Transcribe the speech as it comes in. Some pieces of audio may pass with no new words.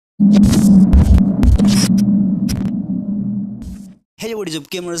Hey, what is up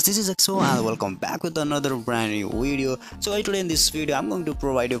gamers, this is XO and welcome back with another brand new video. So today in this video I'm going to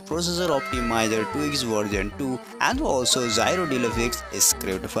provide a processor optimizer 2x version 2 and also Gyro delay fix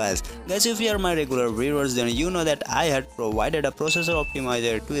script files. Guys, if you are my regular viewers, then you know that I had provided a processor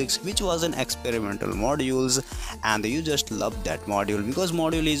optimizer 2x which was an experimental modules, and you just loved that module because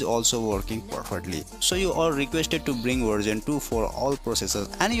module is also working perfectly. So you all requested to bring version 2 for all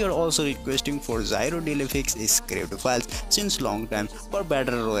processors, and you are also requesting for Gyro delay fix script files since long time for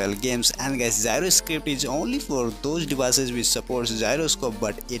battle royale games. And guys, Gyro script is only for those devices which supports gyroscope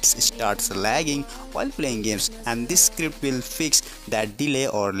but it starts lagging while playing games, and this script will fix that delay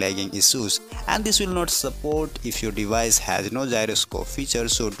or lagging issues. And this will not support if your device has no gyroscope feature,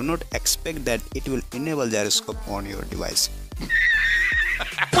 so do not expect that it will enable gyroscope on your device.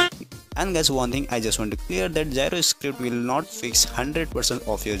 And guys, one thing I just want to clear that Gyro script will not fix 100%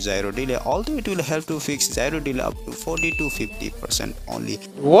 of your gyro delay, although it will help to fix gyro delay up to 40 to 50% only.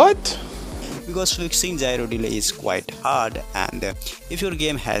 What? Because fixing gyro delay is quite hard, and if your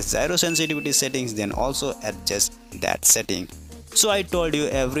game has gyro sensitivity settings, then also adjust that setting. So I told you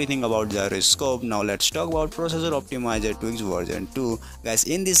everything about gyroscope. Now let's talk about processor optimizer 2x version 2. Guys,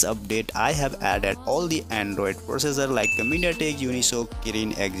 in this update I have added all the Android processor like MediaTek, Unisoc,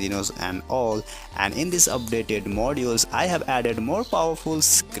 Kirin, Exynos and all. And in this updated modules I have added more powerful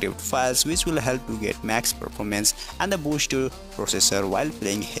script files which will help to get max performance and a boost to processor while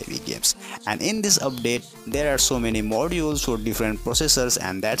playing heavy games. And in this update there are so many modules for different processors,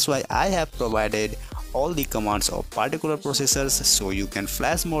 and that's why I have provided all the commands of particular processors so you can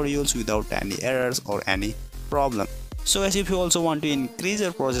flash modules without any errors or any problem. So as if you also want to increase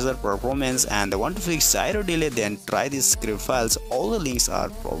your processor performance and want to fix gyro delay, then try these script files. All the links are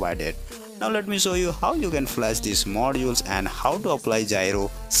provided. Now let me show you how you can flash these modules and how to apply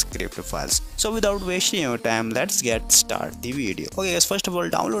gyro script files. So without wasting your time, let's get start the video. Okay guys, first of all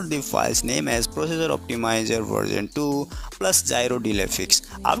download the files name as processor optimizer version 2 plus gyro delay fix.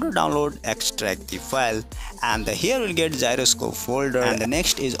 After download, extract the file, and here we'll get gyroscope folder, and the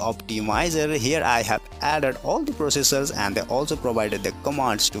next is optimizer. Here I have added all the processors and they also provided the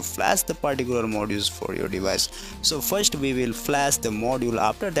commands to flash the particular modules for your device. So first we will flash the module.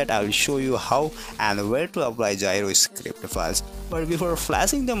 After that I will show you how and where to apply gyro script files. But before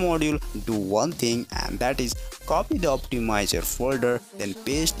flashing the module, do one thing, and that is copy the optimizer folder, then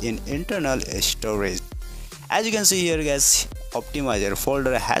paste in internal storage. As you can see here guys, optimizer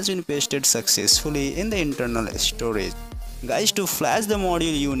folder has been pasted successfully in the internal storage. Guys, to flash the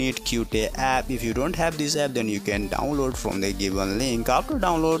module you need Qt app. If you don't have this app, then you can download from the given link. After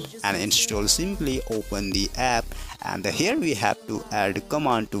download and install, simply open the app, and here we have to add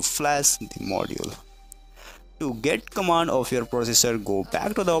command to flash the module. To get command of your processor, go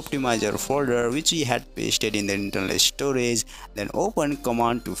back to the optimizer folder which we had pasted in the internal storage, then open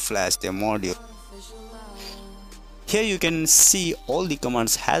command to flash the module. Here you can see all the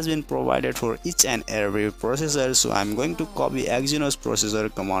commands has been provided for each and every processor. So I'm going to copy Exynos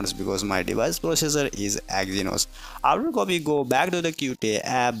processor commands because my device processor is Exynos. After copy, go back to the Qt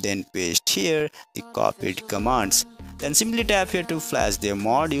app, then paste here the copied commands. Then simply tap here to flash the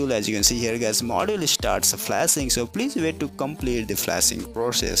module. As you can see here guys, module starts flashing, so please wait to complete the flashing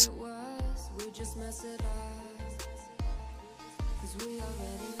process.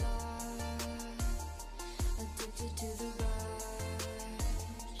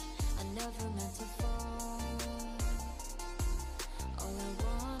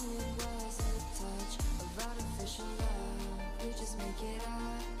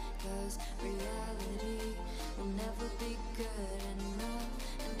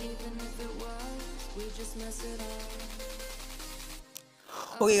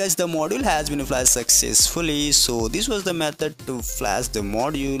 Okay guys, the module has been flashed successfully. So this was the method to flash the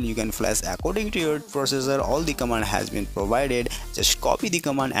module. You can flash according to your processor. All the command has been provided. Just copy the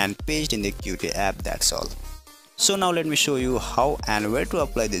command and paste in the Qt app, that's all. So now let me show you how and where to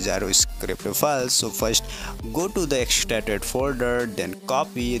apply the gyro script files. So first go to the extracted folder, then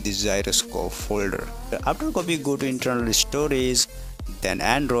copy the gyroscope folder. After copy, go to internal storage, then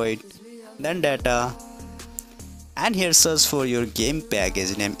Android, then data, and here search for your game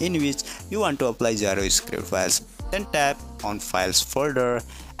package name in which you want to apply gyro script files. Then tap on files folder,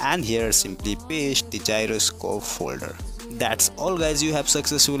 and here simply paste the gyroscope folder. That's all guys, you have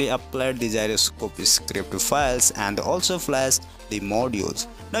successfully applied the gyroscope script files and also flashed the modules.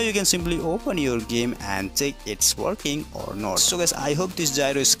 Now you can simply open your game and check it's working or not. So guys, I hope this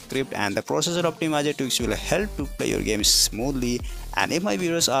gyro script and the processor optimizer tricks will help to play your game smoothly. And if my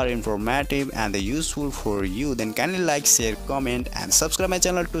videos are informative and useful for you, then kindly like, share, comment and subscribe my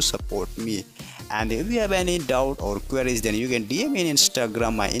channel to support me. And if you have any doubt or queries, then you can DM me in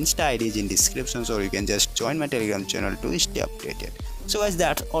Instagram. My Insta ID is in description, or you can just join my Telegram channel to stay updated. So guys,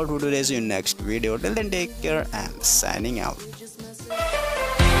 that's all for today. See you next video. Till then, take care and signing out.